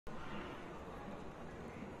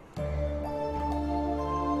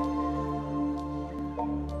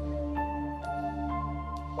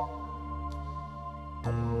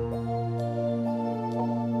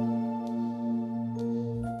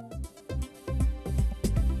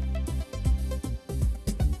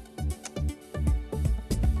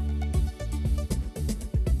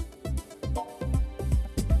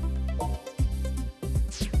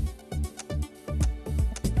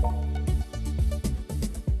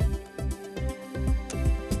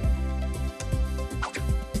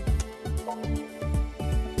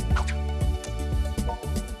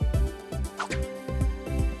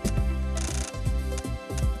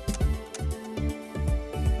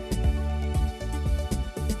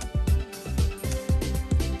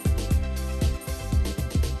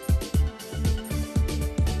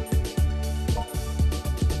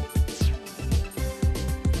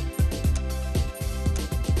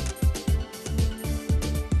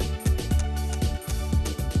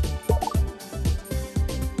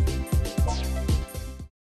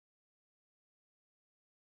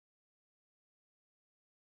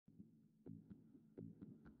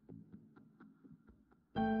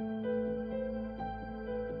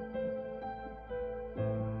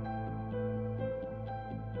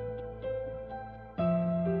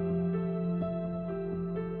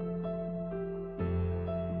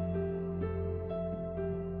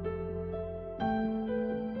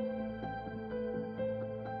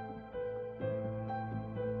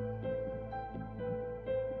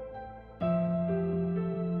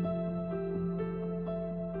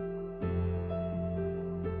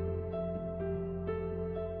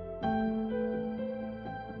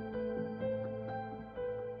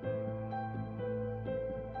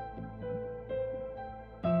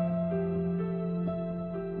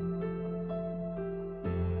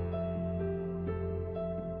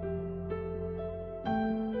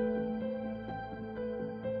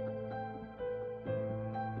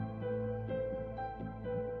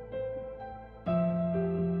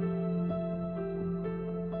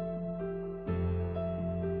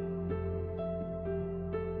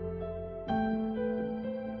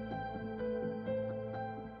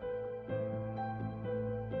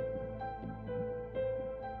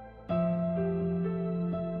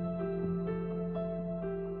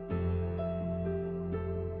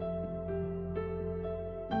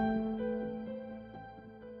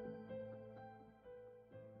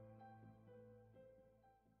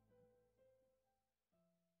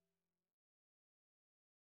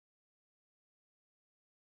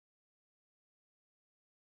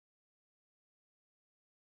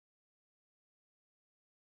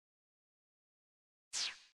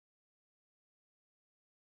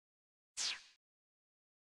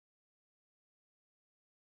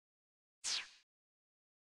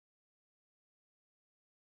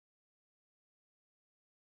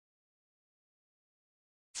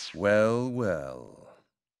Well, well.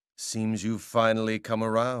 Seems you've finally come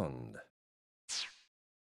around.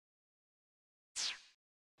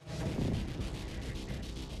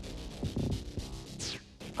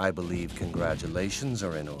 I believe congratulations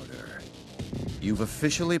are in order. You've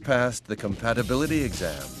officially passed the compatibility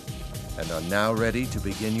exam and are now ready to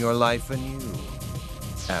begin your life anew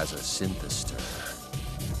as a synthester.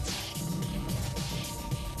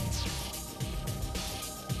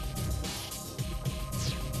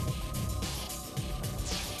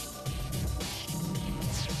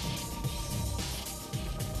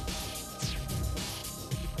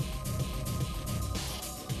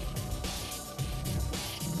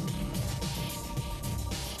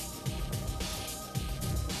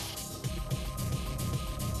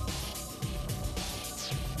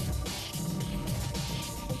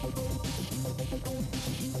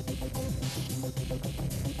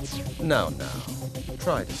 Now,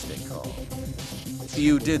 try to stay calm.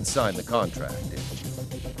 You did sign the contract, didn't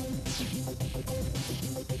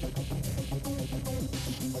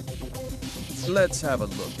you? Let's have a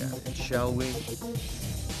look at it, shall we?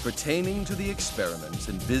 Pertaining to the experiments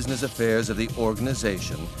and business affairs of the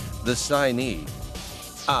organization, the signee...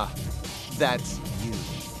 Ah, that's you.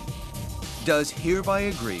 Does hereby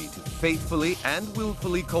agree to faithfully and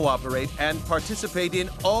willfully cooperate and participate in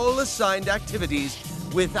all assigned activities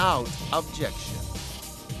without objection.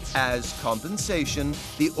 As compensation,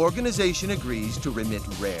 the organization agrees to remit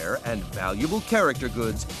rare and valuable character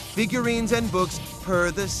goods, figurines, and books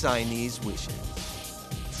per the signee's wishes.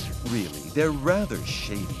 Really, they're rather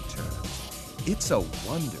shady terms. It's a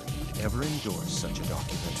wonder you'd ever endorse such a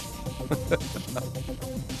document.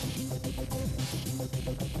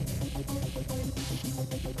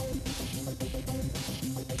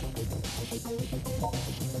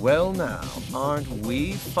 Well now, aren't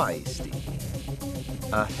we feisty?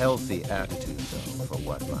 A healthy attitude, though, for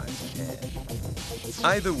what lies ahead.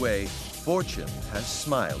 Either way, fortune has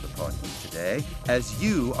smiled upon you today, as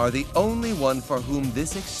you are the only one for whom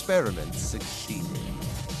this experiment succeeded.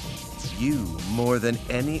 You, more than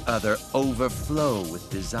any other, overflow with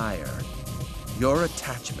desire. Your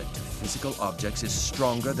attachment to physical objects is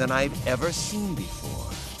stronger than I've ever seen before.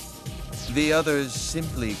 The others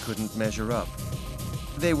simply couldn't measure up.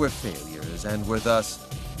 They were failures and were thus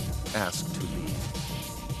asked to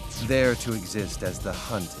leave. There to exist as the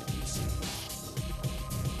hunted, you see.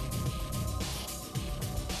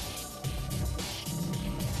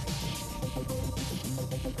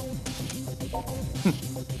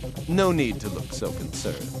 No need to look so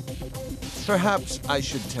concerned. Perhaps I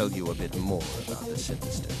should tell you a bit more about the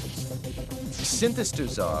synthesters.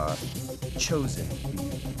 Synthesters are chosen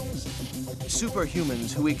beings.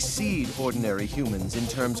 Superhumans who exceed ordinary humans in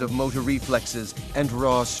terms of motor reflexes and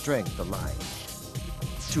raw strength alike.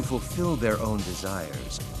 To fulfill their own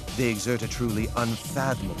desires, they exert a truly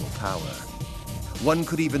unfathomable power. One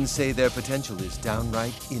could even say their potential is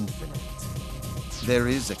downright infinite. There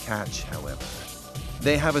is a catch, however.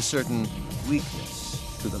 They have a certain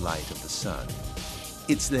weakness to the light of the sun.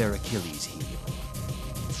 It's their Achilles heel.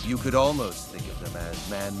 You could almost think of them as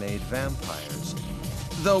man-made vampires,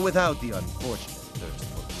 though without the unfortunate thirst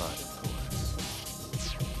for blood, of course.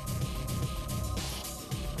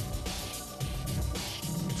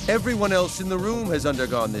 Everyone else in the room has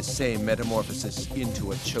undergone this same metamorphosis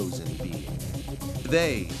into a chosen being.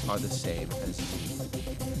 They are the same as you.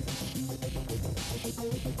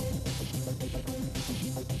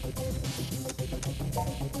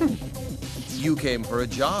 You came for a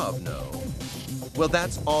job, no? Well,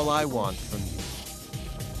 that's all I want from you.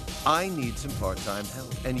 I need some part-time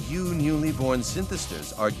help, and you newly born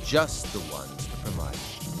synthesters are just the ones to provide it.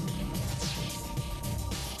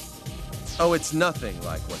 Oh, it's nothing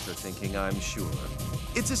like what you're thinking, I'm sure.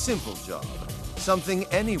 It's a simple job. Something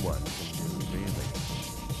anyone can do, really.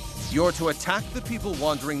 You're to attack the people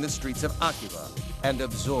wandering the streets of Akiba and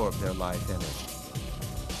absorb their life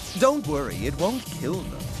energy. Don't worry, it won't kill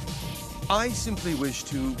them. I simply wish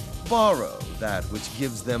to borrow that which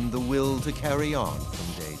gives them the will to carry on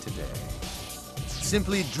from day to day.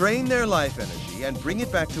 Simply drain their life energy and bring it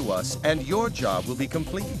back to us, and your job will be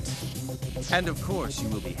complete. And of course, you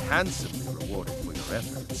will be handsomely rewarded for your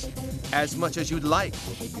efforts. As much as you'd like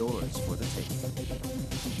will be yours for the taking.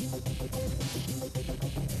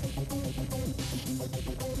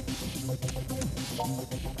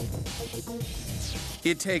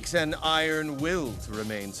 It takes an iron will to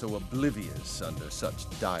remain so oblivious under such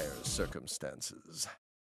dire circumstances.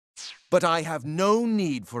 But I have no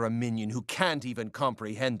need for a minion who can't even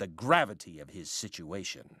comprehend the gravity of his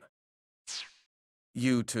situation.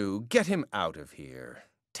 You two, get him out of here.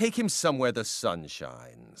 Take him somewhere the sun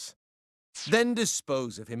shines. Then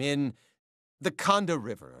dispose of him in the Conda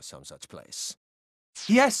River or some such place.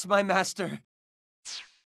 Yes, my master.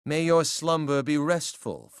 May your slumber be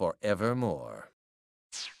restful forevermore.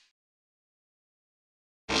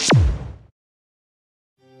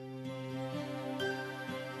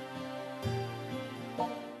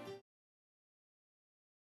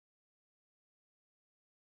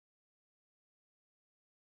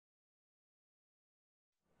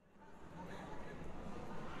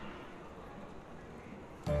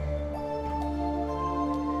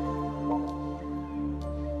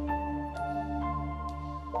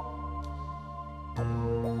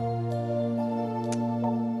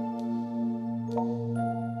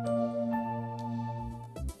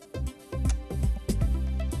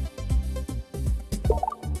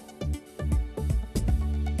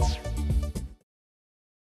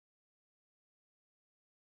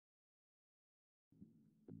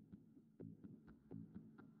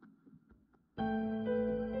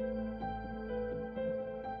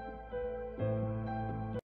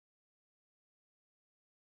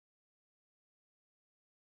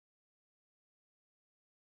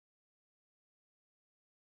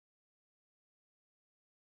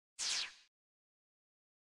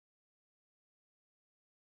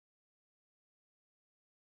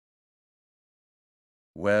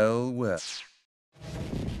 Well, well.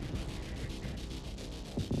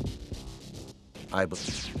 I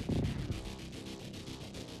believe.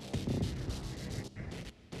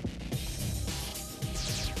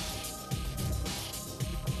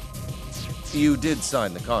 You did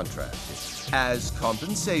sign the contract. As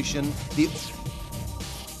compensation, the...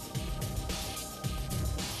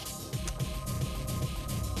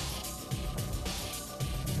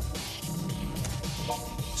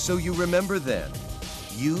 So you remember then,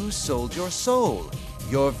 you sold your soul,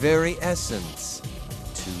 your very essence,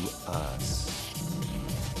 to us.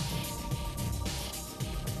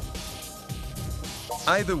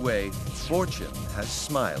 Either way, fortune has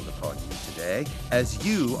smiled upon you today, as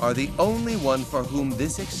you are the only one for whom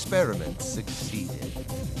this experiment succeeded.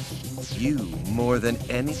 You, more than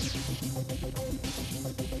any...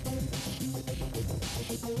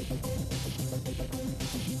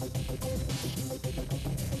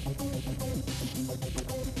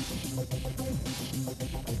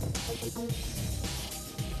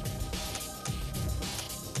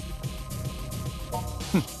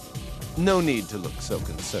 No need to look so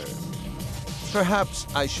concerned. Perhaps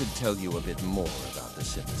I should tell you a bit more about the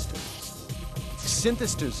Synthesters.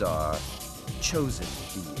 Synthesters are chosen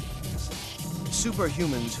beings.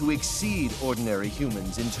 Superhumans who exceed ordinary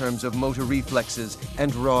humans in terms of motor reflexes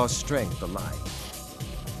and raw strength alike.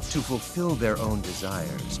 To fulfill their own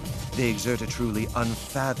desires, they exert a truly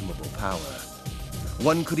unfathomable power.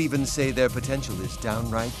 One could even say their potential is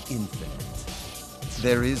downright infinite.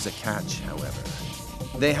 There is a catch, however.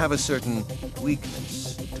 They have a certain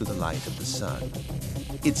weakness to the light of the sun.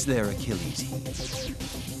 It's their Achilles heel.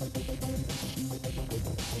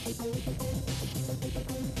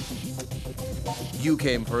 You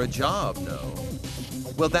came for a job, no?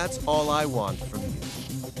 Well, that's all I want from you.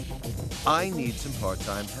 I need some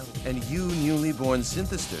part-time help, and you newly born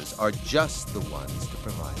Synthesters are just the ones to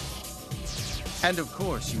provide it. And of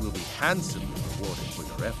course, you will be handsomely rewarded for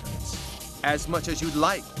your efforts. As much as you'd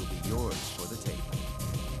like will be yours for the taking.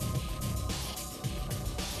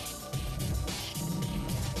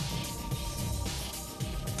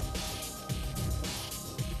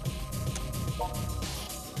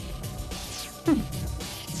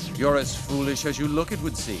 You're as foolish as you look, it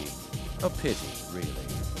would seem. A pity, really.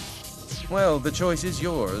 Well, the choice is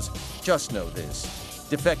yours. Just know this.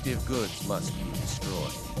 Defective goods must be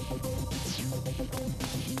destroyed.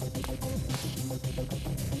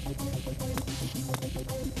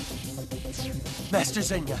 Master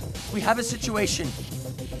Xenia, we have a situation.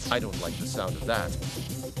 I don't like the sound of that.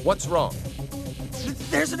 What's wrong?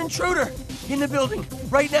 There's an intruder in the building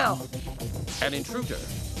right now. An intruder?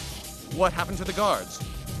 What happened to the guards?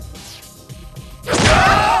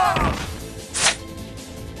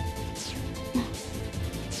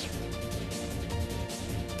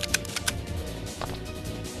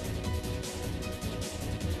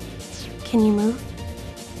 Can you move?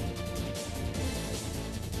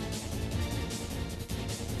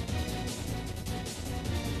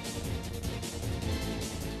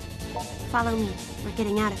 Follow me. We're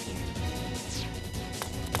getting out of here.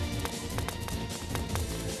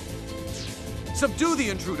 Subdue the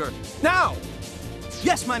intruder! Now!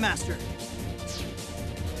 Yes, my master.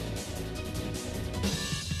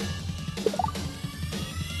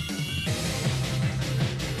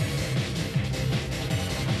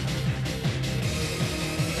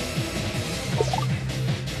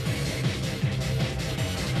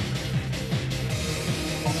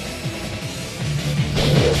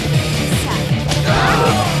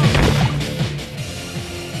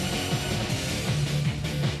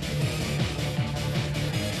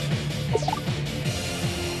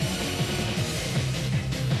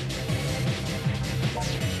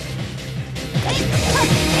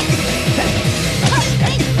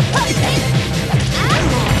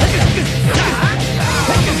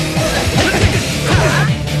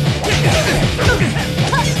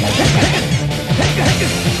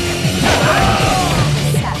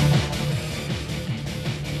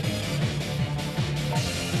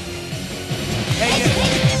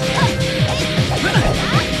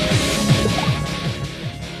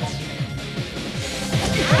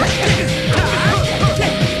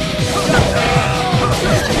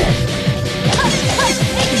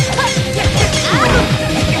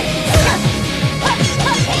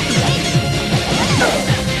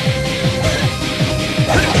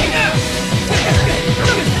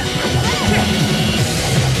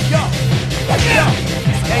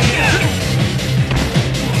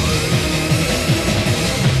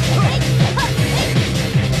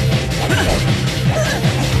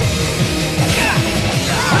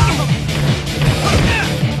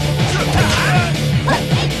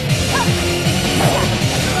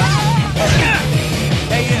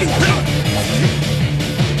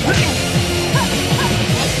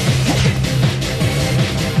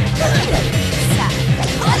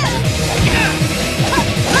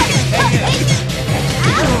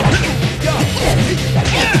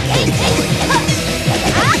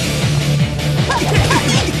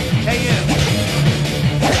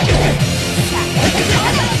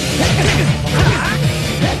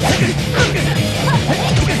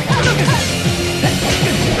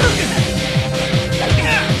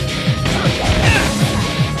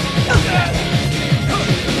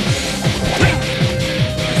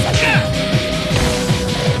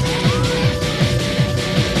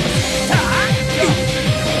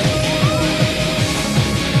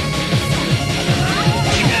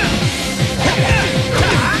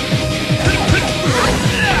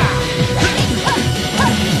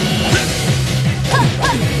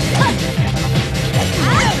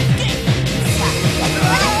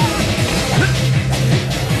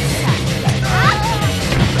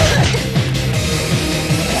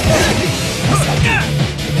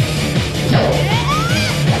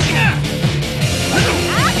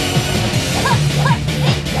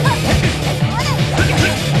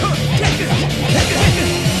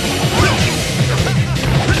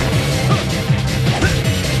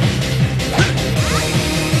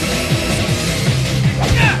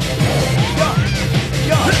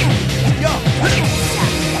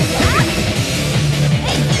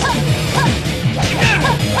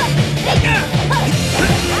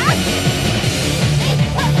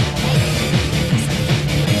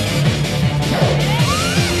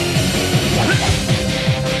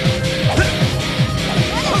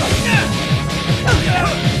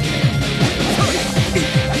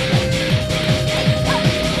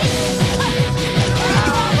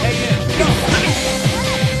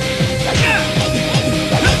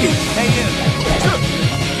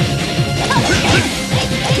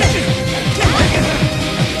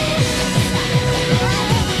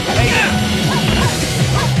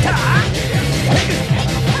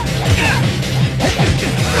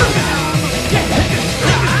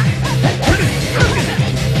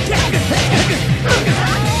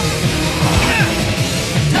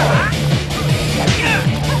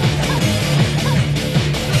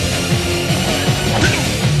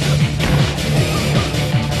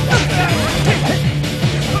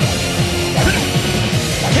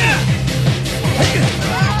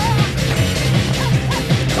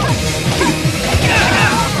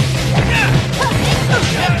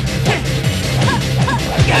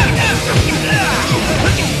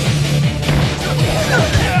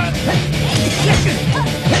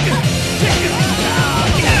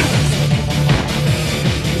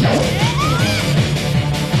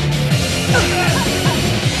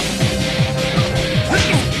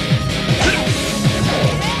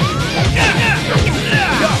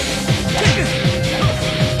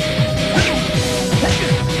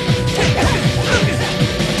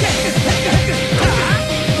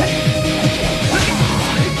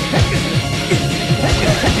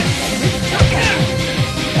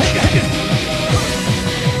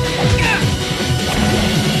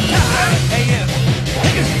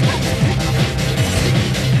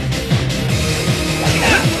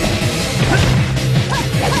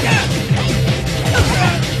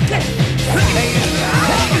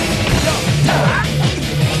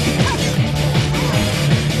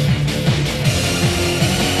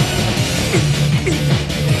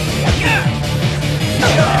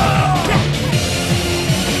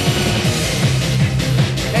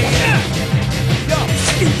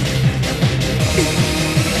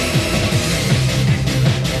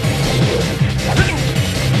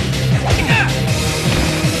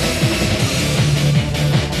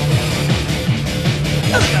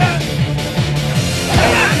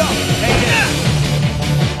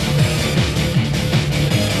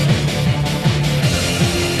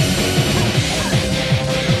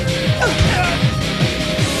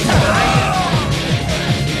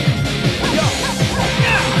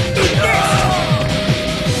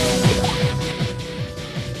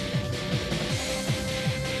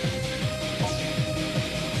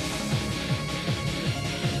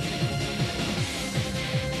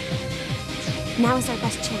 Now is our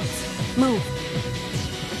best chance. Move.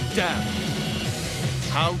 Damn!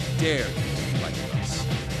 How dare you fight us?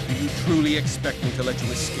 Do you truly expect me to let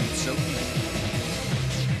you escape so easily?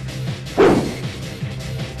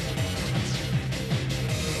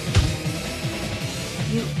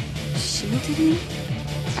 You shielded me?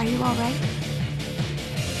 Are you all right?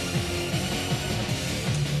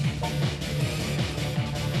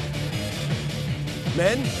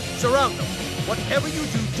 Men, surround them. Whatever you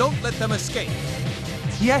do, don't let them escape.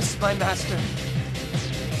 Yes, my master.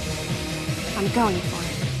 I'm going for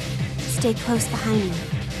it. Stay close behind me.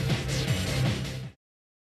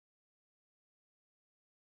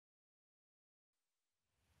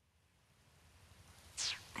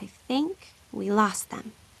 I think we lost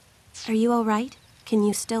them. Are you all right? Can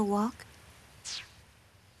you still walk?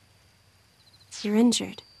 You're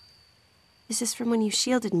injured. This is from when you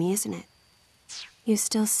shielded me, isn't it? You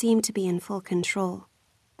still seem to be in full control,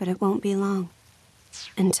 but it won't be long.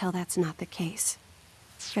 Until that's not the case.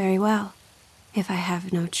 Very well, if I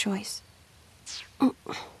have no choice.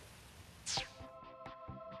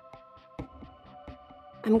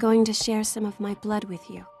 I'm going to share some of my blood with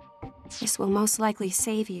you. This will most likely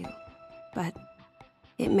save you, but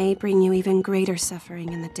it may bring you even greater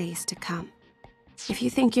suffering in the days to come. If you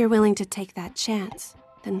think you're willing to take that chance,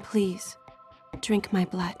 then please, drink my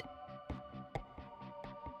blood.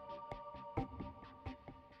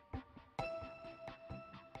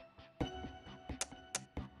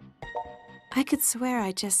 I could swear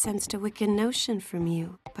I just sensed a wicked notion from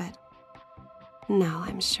you, but no,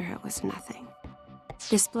 I'm sure it was nothing.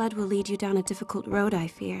 This blood will lead you down a difficult road, I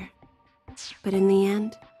fear. But in the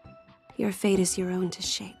end, your fate is your own to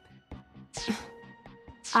shape.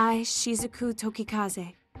 I, Shizuku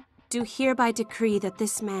Tokikaze, do hereby decree that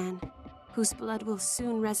this man, whose blood will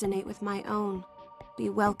soon resonate with my own, be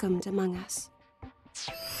welcomed among us.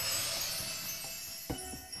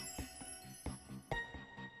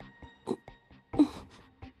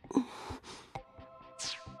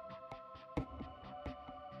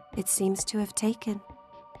 It seems to have taken.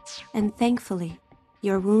 And thankfully,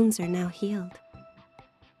 your wounds are now healed.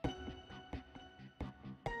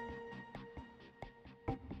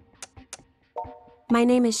 My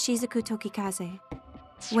name is Shizuku Tokikaze.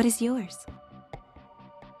 What is yours?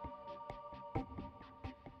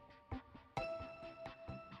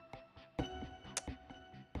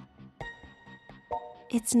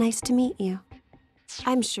 It's nice to meet you.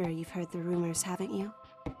 I'm sure you've heard the rumors, haven't you?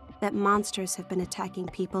 That monsters have been attacking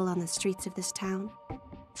people on the streets of this town.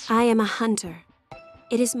 I am a hunter.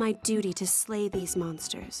 It is my duty to slay these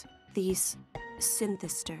monsters, these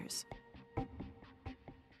synthesters.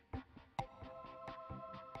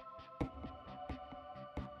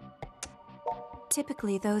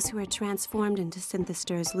 Typically, those who are transformed into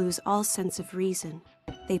synthesters lose all sense of reason.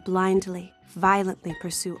 They blindly, violently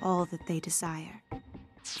pursue all that they desire.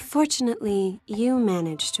 Fortunately, you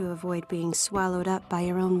managed to avoid being swallowed up by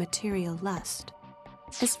your own material lust.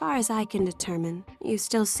 As far as I can determine, you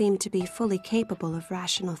still seem to be fully capable of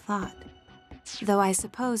rational thought. Though I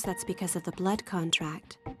suppose that's because of the blood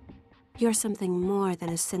contract. You're something more than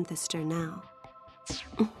a synthester now.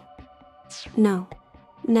 No,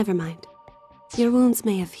 never mind. Your wounds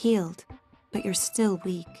may have healed, but you're still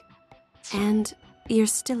weak. And you're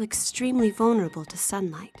still extremely vulnerable to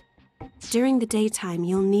sunlight. During the daytime,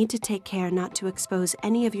 you'll need to take care not to expose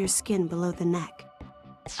any of your skin below the neck.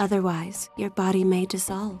 Otherwise, your body may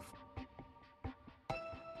dissolve.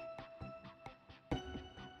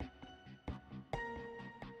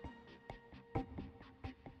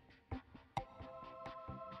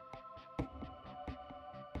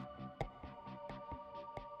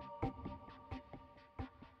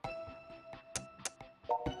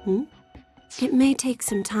 It may take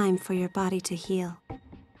some time for your body to heal.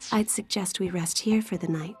 I'd suggest we rest here for the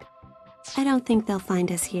night. I don't think they'll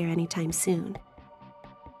find us here anytime soon.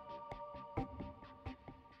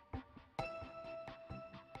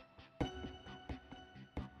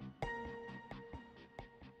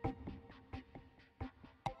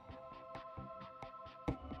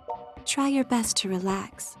 Try your best to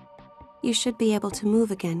relax. You should be able to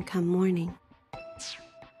move again come morning.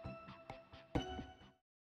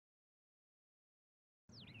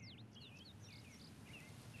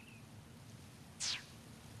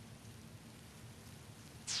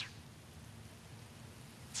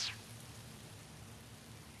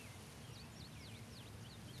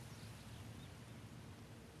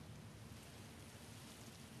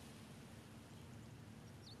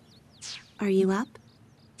 Are you up?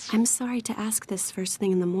 I'm sorry to ask this first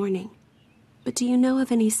thing in the morning, but do you know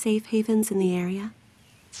of any safe havens in the area?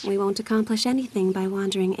 We won't accomplish anything by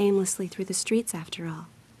wandering aimlessly through the streets after all.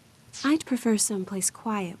 I'd prefer someplace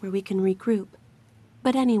quiet where we can regroup,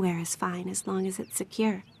 but anywhere is fine as long as it's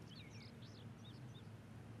secure.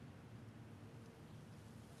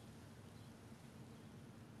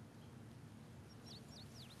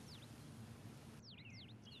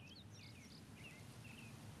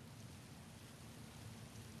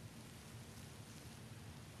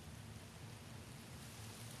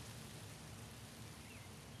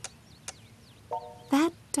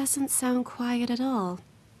 That doesn't sound quiet at all,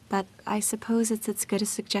 but I suppose it's as good a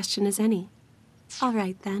suggestion as any. All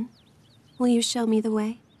right, then. Will you show me the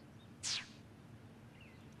way?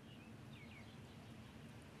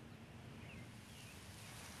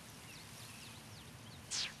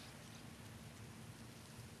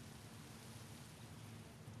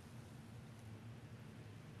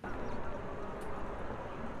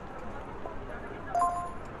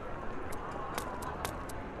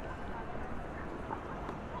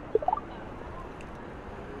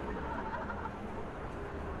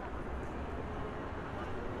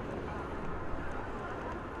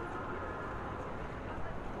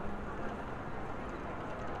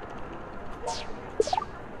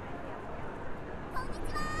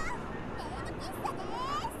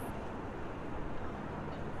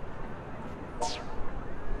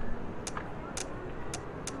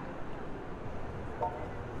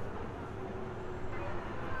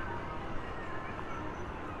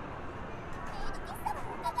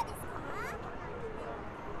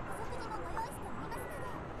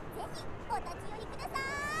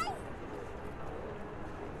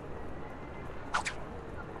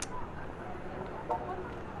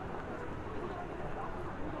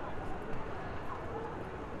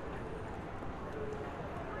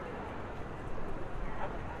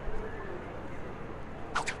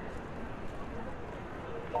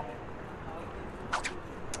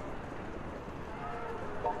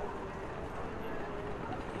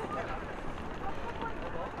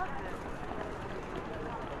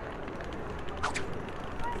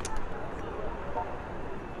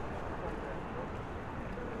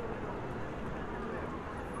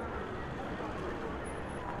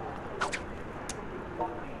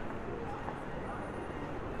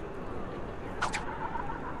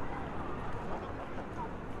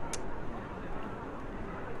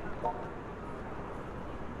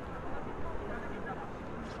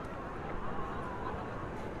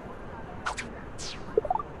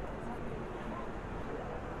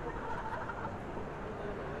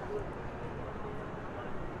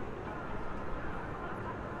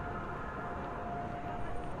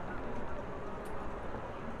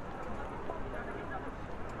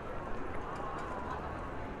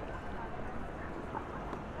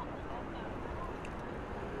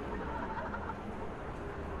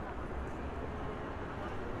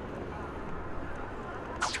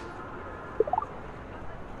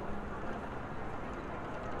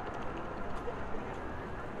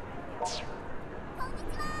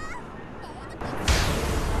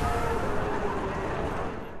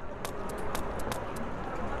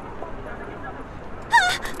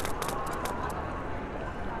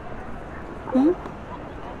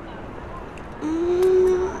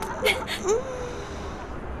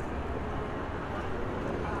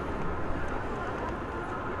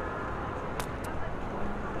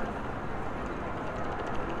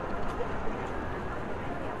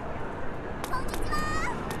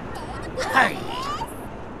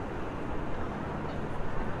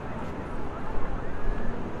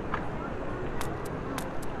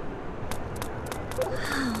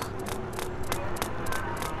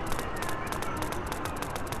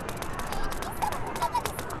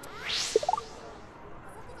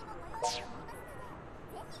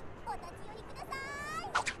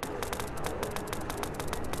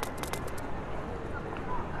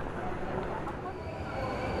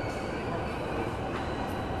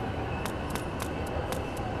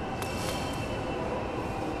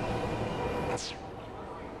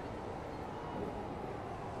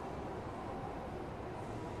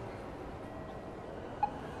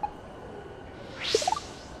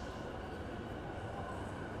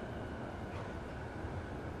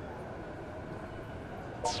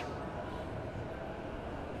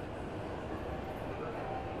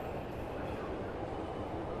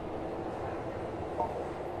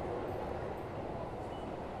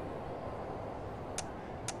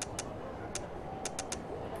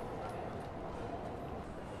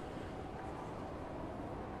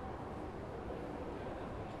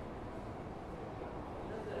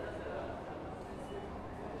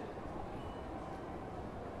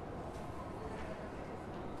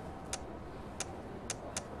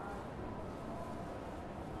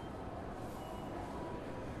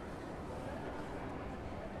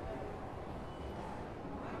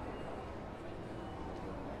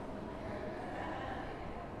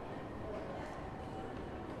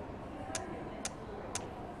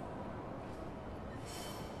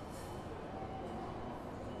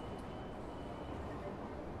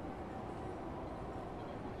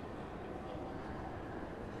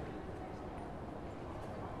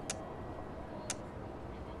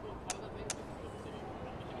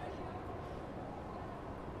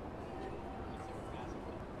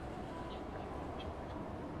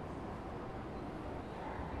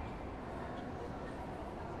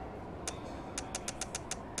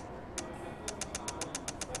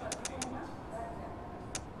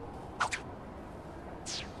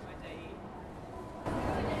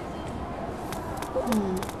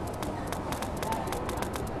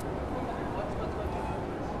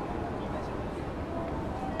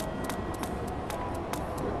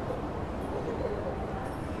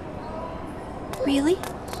 Really?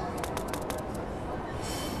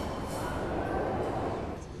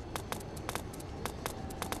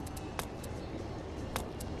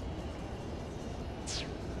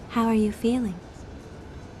 How are you feeling?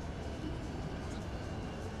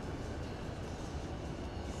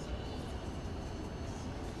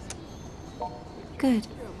 Good.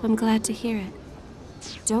 I'm glad to hear it.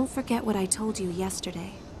 Don't forget what I told you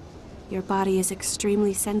yesterday. Your body is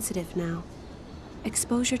extremely sensitive now.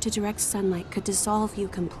 Exposure to direct sunlight could dissolve you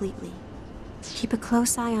completely. Keep a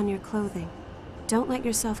close eye on your clothing. Don't let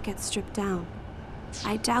yourself get stripped down.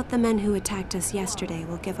 I doubt the men who attacked us yesterday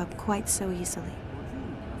will give up quite so easily.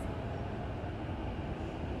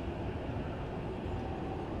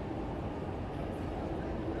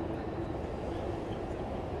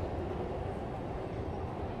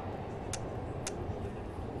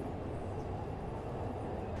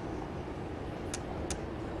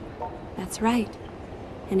 That's right.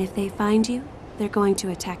 And if they find you, they're going to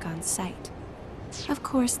attack on sight. Of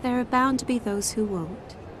course, there are bound to be those who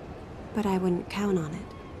won't. But I wouldn't count on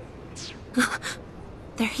it.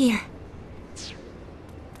 They're here.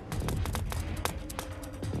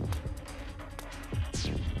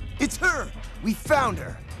 It's her! We found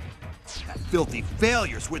her! That filthy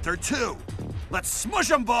failure's with her too! Let's smush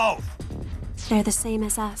them both! They're the same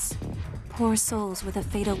as us. Poor souls with a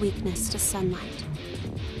fatal weakness to sunlight.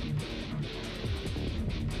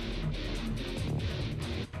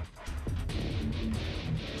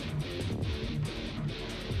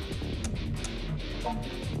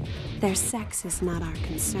 Their sex is not our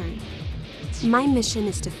concern. My mission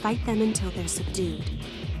is to fight them until they're subdued.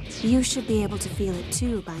 You should be able to feel it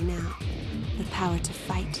too by now. The power to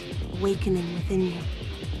fight, awakening within you.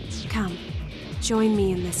 Come, join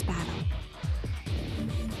me in this battle.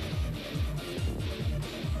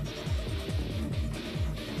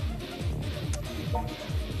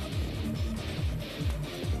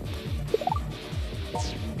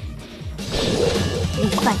 We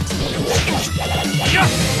fight.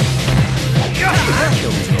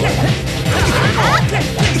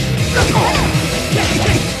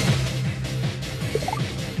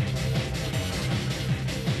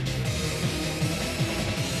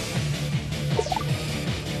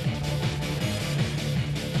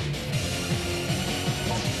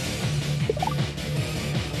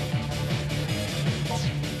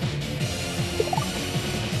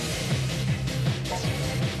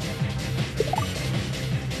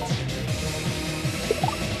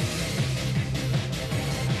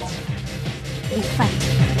 We fight.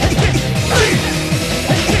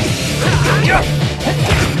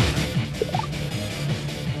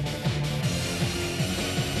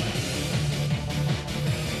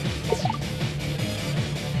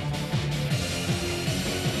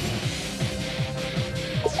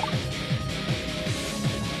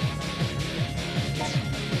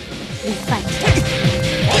 We fight.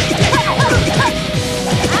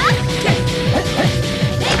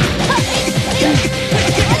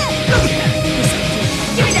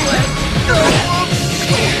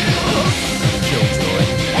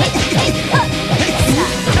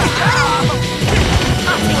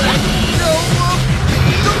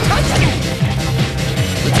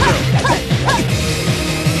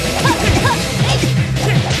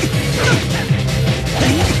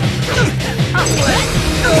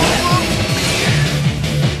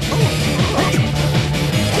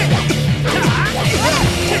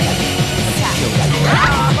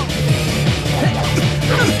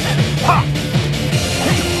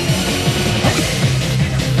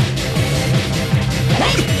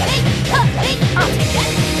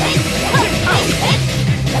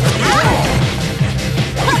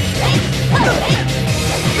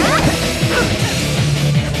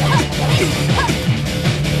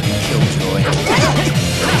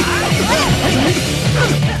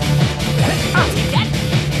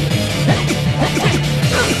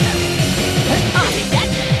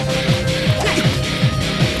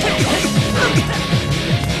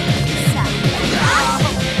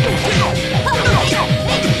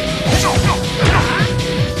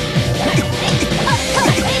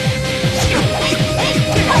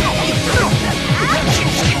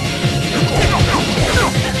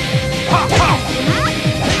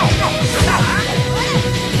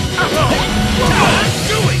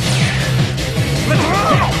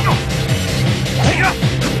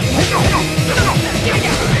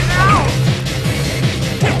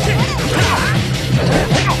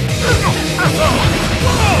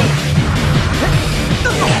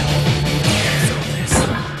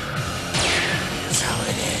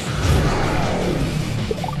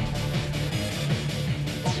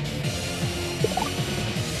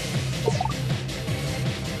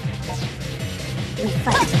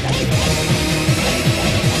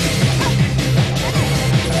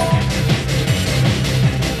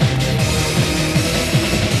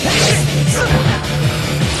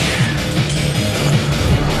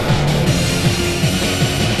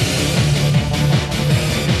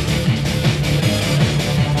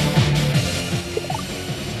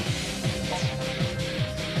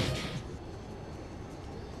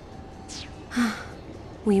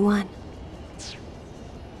 We won.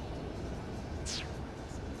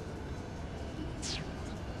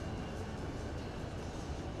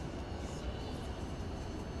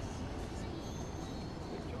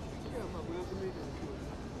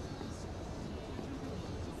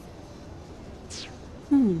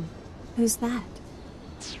 Who's that?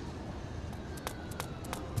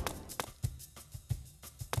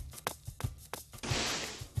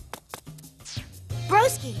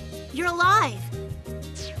 Broski, you're alive!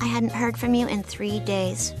 I hadn't heard from you in 3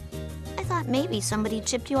 days. I thought maybe somebody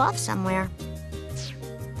chipped you off somewhere.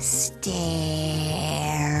 Stare.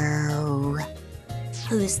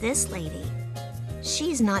 Who's this lady?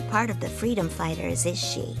 She's not part of the Freedom Fighters, is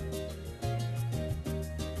she?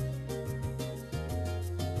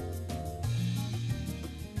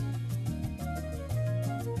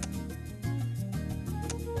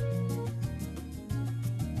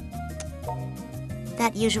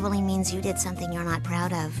 That usually means you did something you're not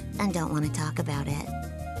proud of and don't want to talk about it.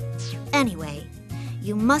 Anyway,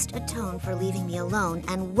 you must atone for leaving me alone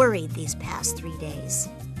and worried these past 3 days.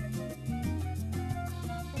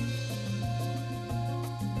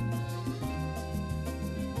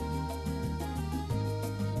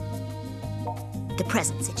 The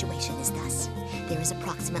present situation is thus. There is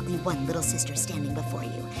approximately one little sister standing before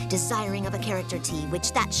you, desiring of a character tea,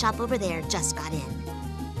 which that shop over there just got in.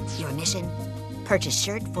 Your mission? Purchase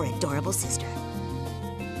shirt for adorable sister.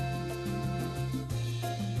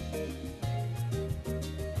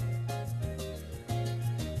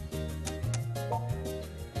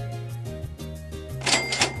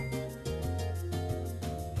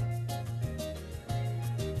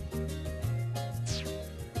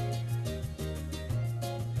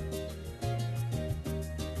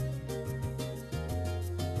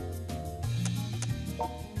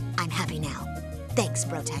 I'm happy now. Thanks,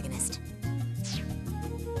 protagonist.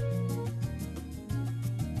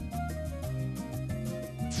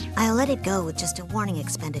 I'll let it go with just a warning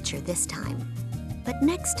expenditure this time. But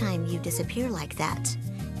next time you disappear like that,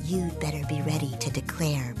 you'd better be ready to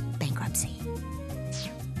declare bankruptcy.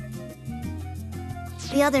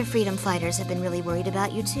 The other freedom fighters have been really worried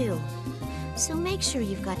about you too. So make sure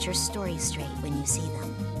you've got your story straight when you see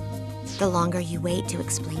them. The longer you wait to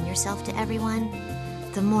explain yourself to everyone,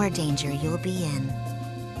 the more danger you'll be in.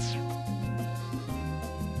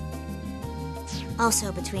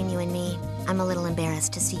 Also, between you and me, I'm a little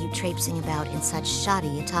embarrassed to see you traipsing about in such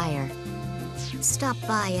shoddy attire. Stop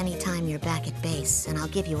by any time you're back at base, and I'll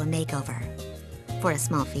give you a makeover. For a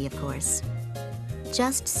small fee, of course.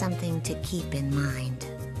 Just something to keep in mind.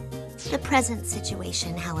 The present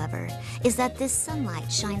situation, however, is that this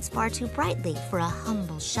sunlight shines far too brightly for a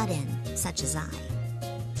humble shut-in such as I.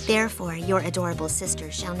 Therefore, your adorable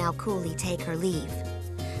sister shall now coolly take her leave.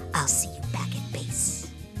 I'll see you back at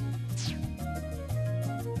base.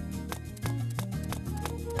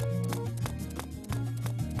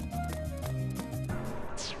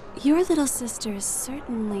 Your little sister is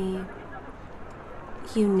certainly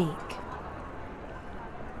unique.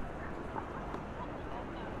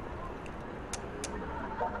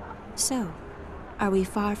 So, are we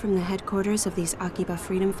far from the headquarters of these Akiba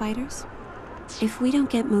freedom fighters? If we don't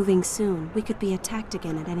get moving soon, we could be attacked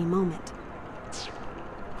again at any moment.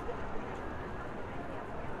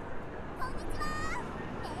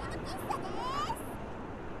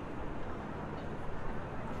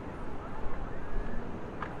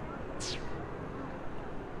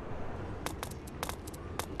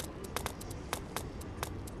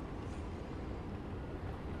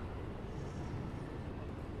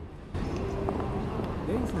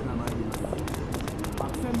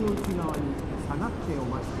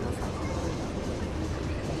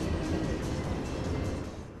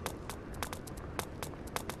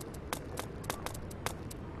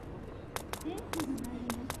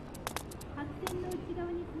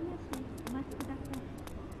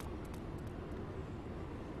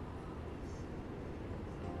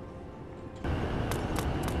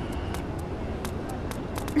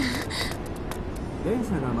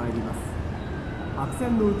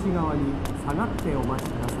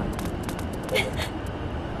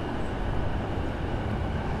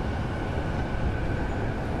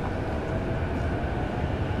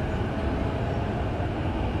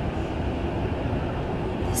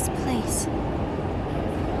 This place.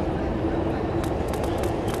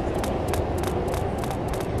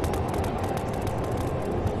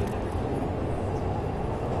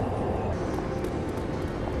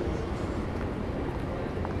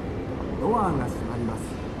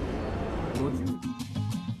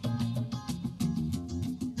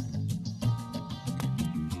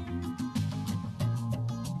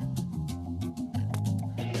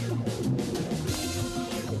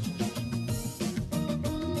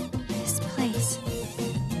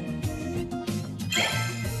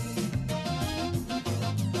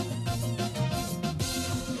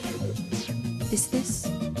 Is this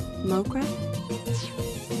Mogra?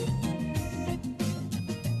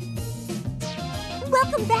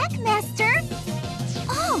 Welcome back, Master!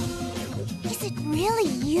 Oh, is it really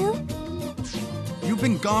you? You've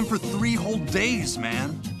been gone for 3 whole days,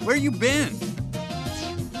 man. Where you been?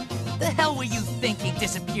 The hell were you thinking,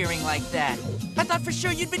 disappearing like that? I thought for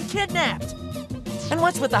sure you'd been kidnapped. And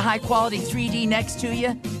what's with the high-quality 3D next to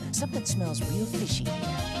you? Something smells real fishy here.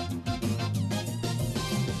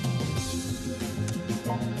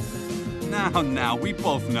 Now, we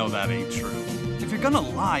both know that ain't true. If you're gonna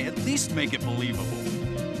lie, at least make it believable.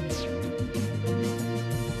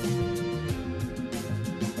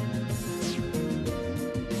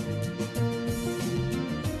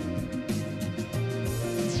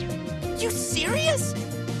 You serious?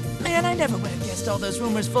 Man, I never would have guessed all those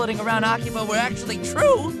rumors floating around Akiba were actually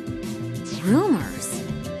true. Rumors?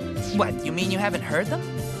 What, you mean you haven't heard them?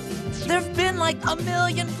 There've been like a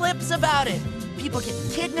million clips about it. People getting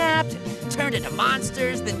kidnapped, turned into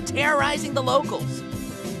monsters, then terrorizing the locals.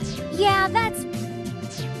 Yeah, that's...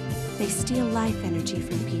 They steal life energy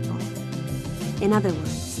from people. In other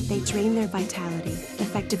words, they drain their vitality,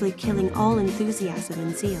 effectively killing all enthusiasm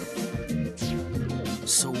and zeal.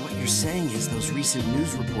 So what you're saying is those recent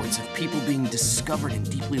news reports of people being discovered in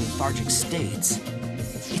deeply lethargic states.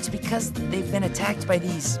 It's because they've been attacked by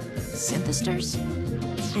these synthesters?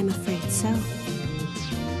 I'm afraid so.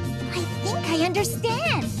 I think I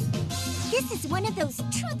understand. This is one of those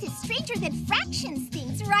truth is stranger than fractions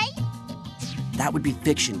things, right? That would be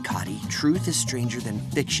fiction, Cotty. Truth is stranger than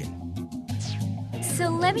fiction. So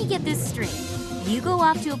let me get this straight. You go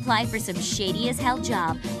off to apply for some shady as hell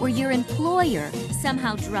job where your employer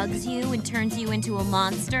somehow drugs you and turns you into a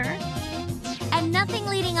monster? And nothing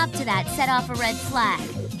leading up to that set off a red flag.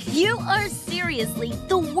 You are seriously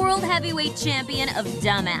the world heavyweight champion of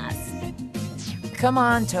dumbass. Come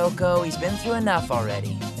on, Toko, he's been through enough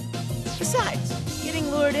already. Besides,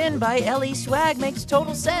 getting lured in by LE swag makes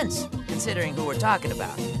total sense, considering who we're talking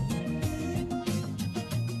about.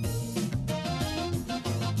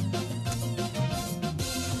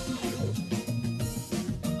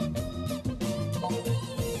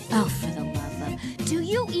 Oh, for the love of... Do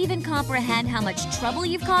you even comprehend how much trouble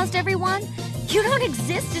you've caused everyone? You don't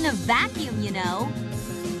exist in a vacuum, you know.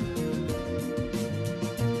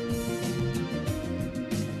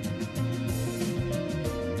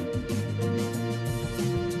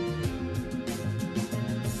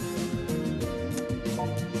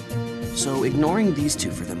 So ignoring these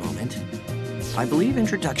two for the moment, I believe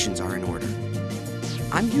introductions are in order.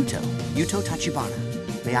 I'm Yuto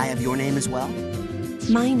Tachibana. May I have your name as well?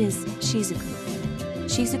 Mine is Shizuku.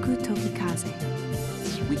 Shizuku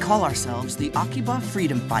Tokikaze. We call ourselves the Akiba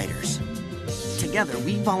Freedom Fighters. Together,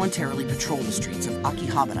 we voluntarily patrol the streets of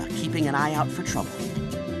Akihabara, keeping an eye out for trouble.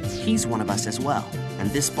 He's one of us as well,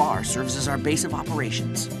 and this bar serves as our base of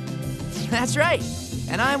operations. That's right.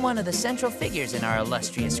 And I'm one of the central figures in our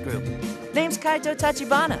illustrious group. Name's Kaito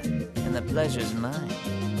Tachibana, and the pleasure's mine.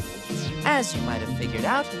 As you might have figured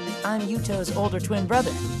out, I'm Yuto's older twin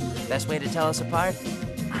brother. Best way to tell us apart?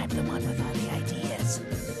 I'm the one with all the ideas.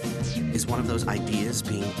 Is one of those ideas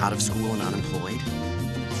being out of school and unemployed?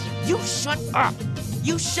 You shut up!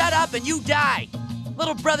 You shut up and you die!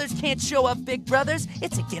 Little brothers can't show up big brothers.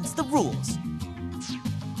 It's against the rules.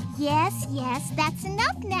 Yes, that's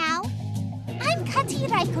enough now. I'm Kati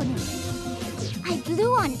Raikkonen. I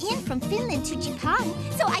blew on in from Finland to Japan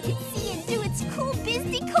so I could see and do its cool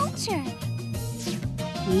busy culture.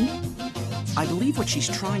 I believe what she's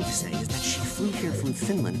trying to say is that she flew here from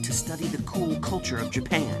Finland to study the cool culture of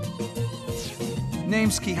Japan.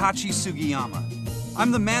 Name's Kihachi Sugiyama.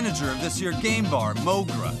 I'm the manager of this here game bar,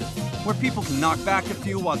 Mogra, where people can knock back a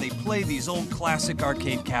few while they play these old classic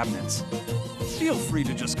arcade cabinets. Feel free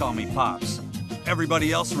to just call me Pops.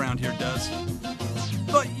 Everybody else around here does.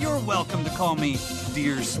 But you're welcome to call me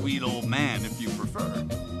Dear Sweet Old Man if you prefer.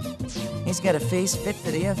 He's got a face fit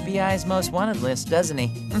for the FBI's most wanted list, doesn't he?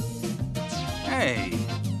 Hey,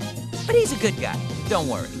 But he's a good guy, don't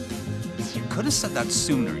worry. you could have said that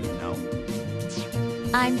sooner, you know.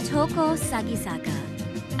 I'm Toko Sagisaka.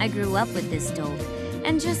 I grew up with this dolt,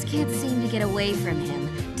 and just can't seem to get away from him,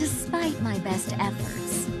 despite my best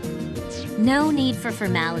efforts. No need for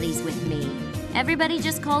formalities with me. Everybody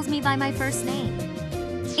just calls me by my first name.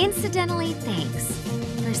 Incidentally, thanks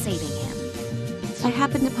for saving him. I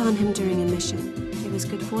happened upon him during a mission. It was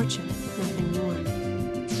good fortune, nothing more.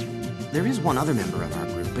 There is one other member of our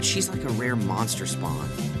group, but she's like a rare monster spawn.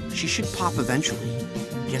 She should pop eventually.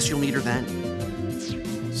 Guess you'll meet her then.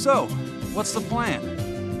 So, what's the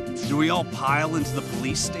plan? Do we all pile into the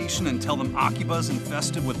police station and tell them Akiba's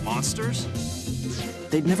infested with monsters?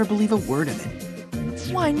 They'd never believe a word of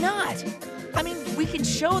it. Why not? I mean, we can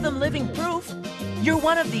show them living proof. You're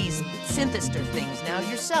one of these synthester things now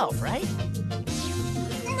yourself, right?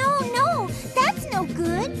 No, that's no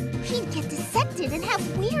good. He'd get dissected and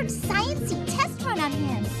have weird sciencey tests run on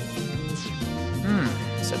him.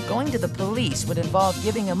 So going to the police would involve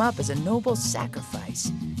giving him up as a noble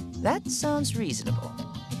sacrifice. That sounds reasonable.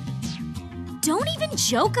 Don't even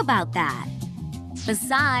joke about that.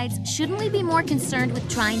 Besides, shouldn't we be more concerned with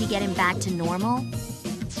trying to get him back to normal?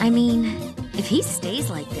 I mean, if he stays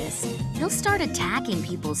like this, he'll start attacking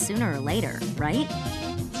people sooner or later, right?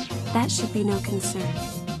 That should be no concern.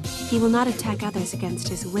 He will not attack others against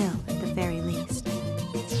his will, at the very least.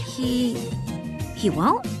 He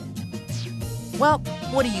won't? Well,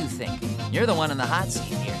 what do you think? You're the one in the hot seat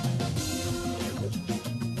here.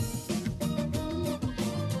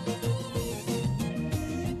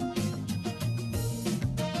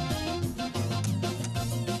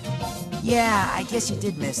 Yeah, I guess you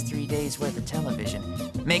did miss 3 days worth of television.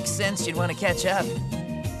 Makes sense you'd want to catch up.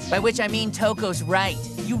 By which I mean Toko's right.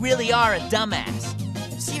 You really are a dumbass.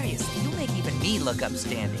 Seriously, you make even me look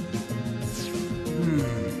upstanding.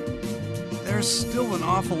 There's still an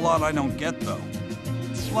awful lot I don't get, though.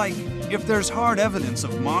 Like, if there's hard evidence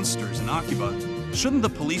of monsters in Akiba, shouldn't the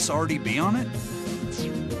police already be on it?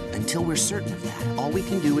 Until we're certain of that, all we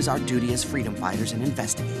can do is our duty as freedom fighters and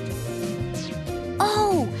investigate.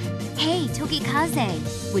 Oh! Hey,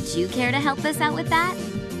 Tokikaze, would you care to help us out with that?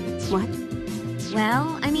 What?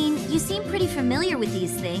 Well, I mean, you seem pretty familiar with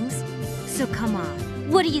these things. So come on,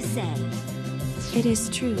 what do you say? It is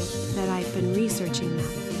true that I've been researching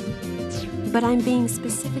them. But I'm being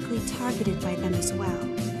specifically targeted by them as well.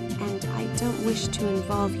 And I don't wish to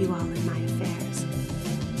involve you all in my affairs.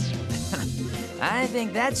 I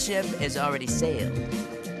think that ship has already sailed.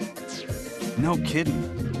 No kidding.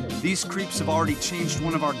 These creeps have already changed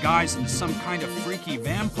one of our guys into some kind of freaky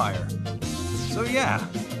vampire. So yeah,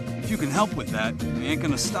 if you can help with that, we ain't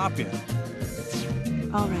gonna stop you.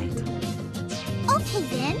 All right. Okay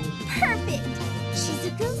then, perfect.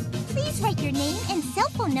 Shizuku, please write your name and cell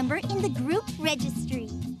phone number in the group registry.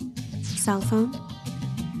 Cell phone?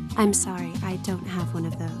 I'm sorry, I don't have one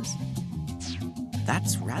of those.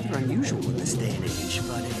 That's rather unusual in this day and age,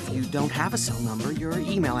 but if you don't have a cell number, your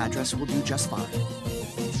email address will do just fine.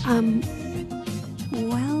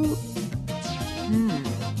 Well...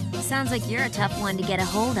 Sounds like you're a tough one to get a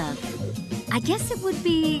hold of. I guess it would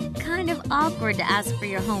be kind of awkward to ask for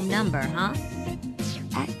your home number, huh?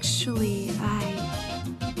 Actually, I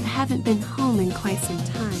haven't been home in quite some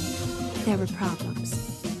time. There were problems.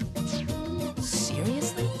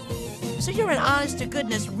 Seriously? So you're an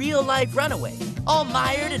honest-to-goodness real-life runaway, all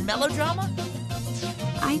mired in melodrama?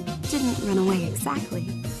 I didn't run away exactly,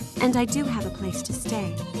 and I do have a place to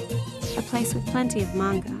stay. A place with plenty of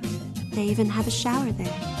manga. They even have a shower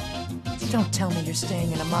there. Don't tell me you're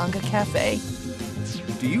staying in a manga cafe.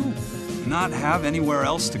 Do you not have anywhere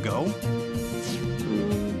else to go?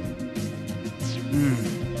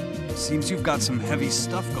 Seems you've got some heavy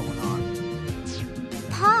stuff going on.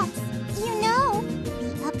 Pops, you know,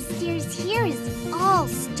 the upstairs here is all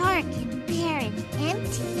stark and bare and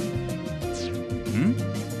empty.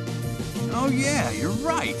 Oh yeah, you're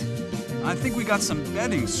right. I think we got some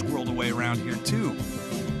bedding squirreled away around here too.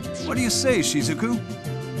 What do you say, Shizuku?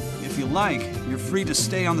 If you like, you're free to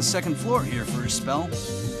stay on the second floor here for a spell.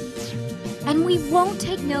 And we won't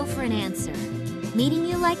take no for an answer. Meeting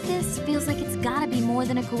you like this feels like it's gotta be more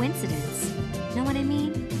than a coincidence. Know what I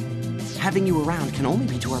mean? Having you around can only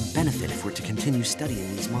be to our benefit if we're to continue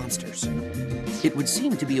studying these monsters. It would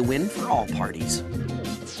seem to be a win for all parties.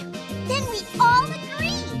 Then we all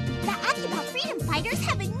agree! The Akiba Freedom Fighters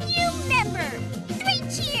have a new member! 3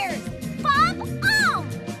 cheers! Bob on!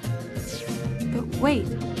 But wait.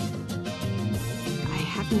 I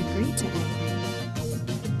haven't agreed to anything.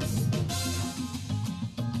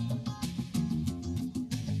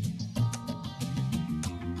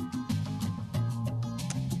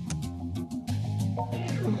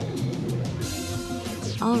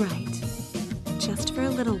 All right. Just for a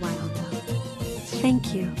little while, though.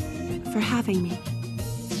 Thank you for having me.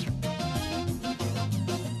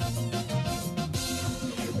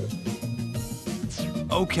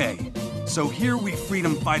 Okay, so here we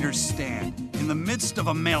freedom fighters stand, in the midst of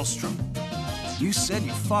a maelstrom. You said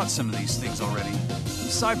you fought some of these things already.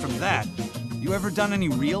 Aside from that, you ever done any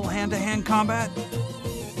real hand-to-hand combat?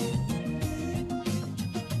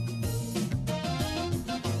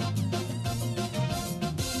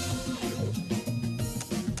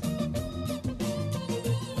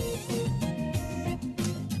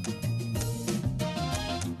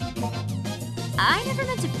 I never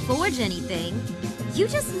meant to forge anything. You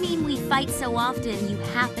just mean we fight so often you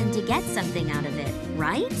happen to get something out of it,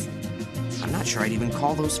 right? I'm not sure I'd even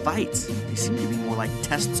call those fights. They seem to be more like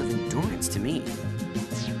tests of endurance to me.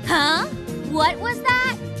 Huh? What was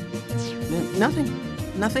that? Nothing.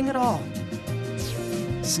 Nothing at all.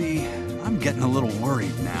 See, I'm getting a little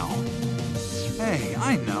worried now. Hey,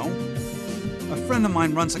 I know. A friend of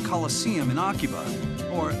mine runs a coliseum in Akiba,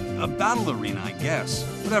 or a battle arena, I guess,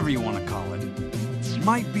 whatever you want to call it.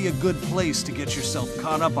 Might be a good place to get yourself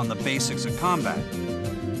caught up on the basics of combat.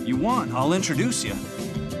 You want, I'll introduce you.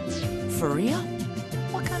 For real?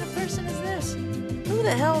 What kind of person is this? Who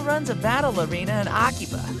the hell runs a battle arena in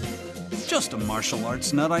Akiba? Just a martial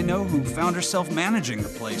arts nut I know who found herself managing the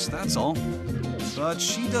place, that's all. But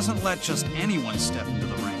she doesn't let just anyone step into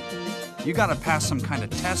the ring. You gotta pass some kind of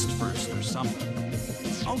test first or something.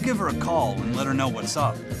 I'll give her a call and let her know what's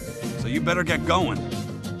up. So you better get going.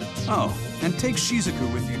 Oh, and take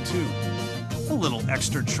Shizuku with you too. A little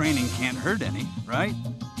extra training can't hurt any, right?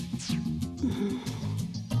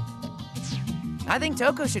 I think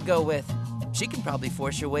Toko should go with. She can probably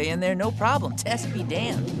force your way in there, no problem. Test be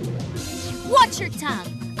damned. Watch your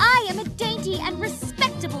tongue. I am a dainty and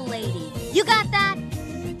respectable lady. You got that?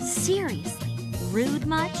 Seriously, rude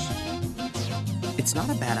much? It's not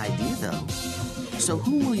a bad idea, though. So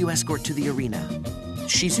whom will you escort to the arena?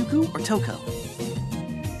 Shizuku or Toko?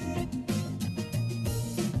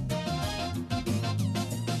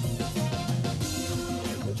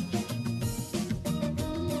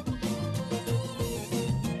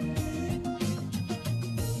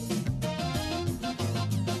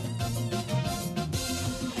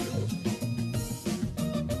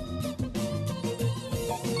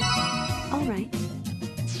 All right.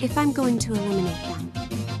 If I'm going to eliminate them,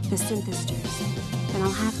 the synthesters, then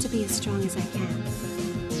I'll have to be as strong as I can.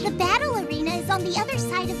 The battle arena is on the other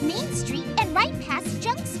side of Main Street and right past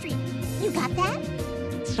Junk Street. You got that?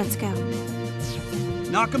 Let's go.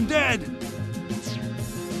 Knock 'em dead!